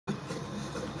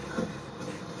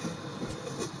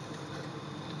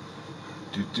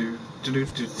Do, do, do, do,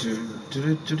 do,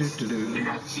 do, do, do, do, do.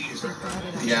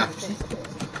 Yeah.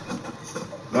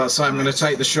 So I'm going to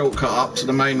take the shortcut up to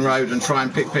the main road and try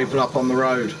and pick people up on the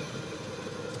road.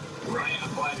 Right,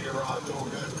 I'm glad you're doing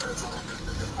good.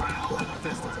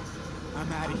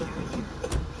 I'm out of here.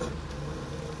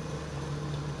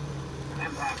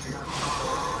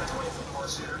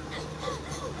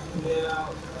 Yeah.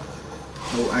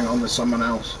 Oh, hang on, there's someone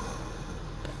else.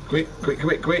 Quick, quick,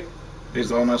 quick, quick.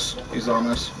 He's on us. He's on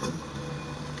us.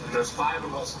 There's 5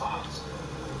 of us cops.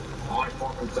 All I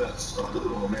fucking fist.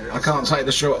 I can't take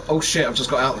the short. Oh shit, I've just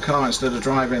got out of the car instead of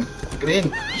driving. Get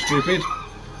in, stupid.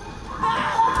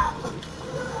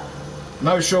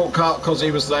 No shortcut because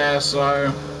he was there,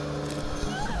 so...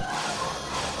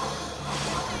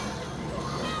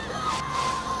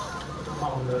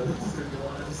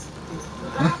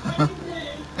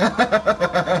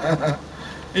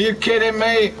 Are you kidding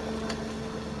me?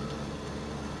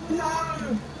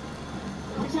 No!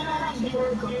 We cannot be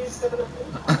confused.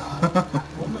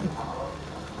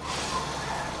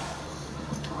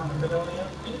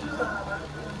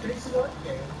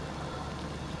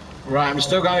 Right, I'm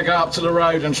still going to go up to the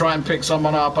road and try and pick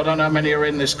someone up. I don't know how many are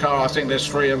in this car. I think there's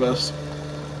 3 of us.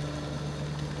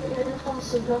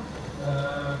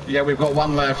 Yeah, we've got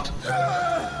 1 left.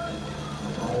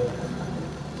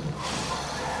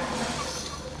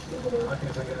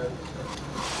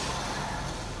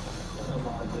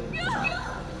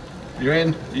 You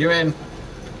in? You in?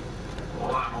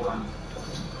 Hold on.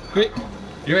 Quick!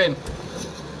 You in?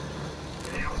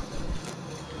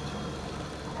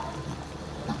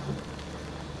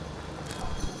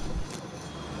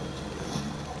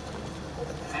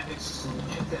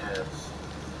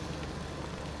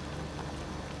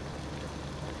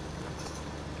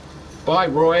 Bye,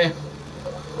 Roy.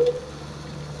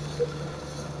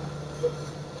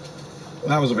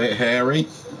 That was a bit hairy.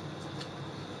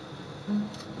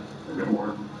 Good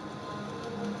work.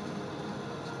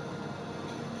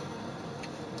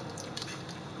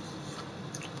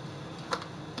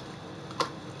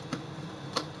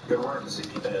 Good work,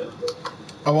 CP.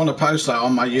 I want to post that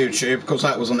on my YouTube because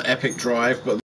that was an epic drive, but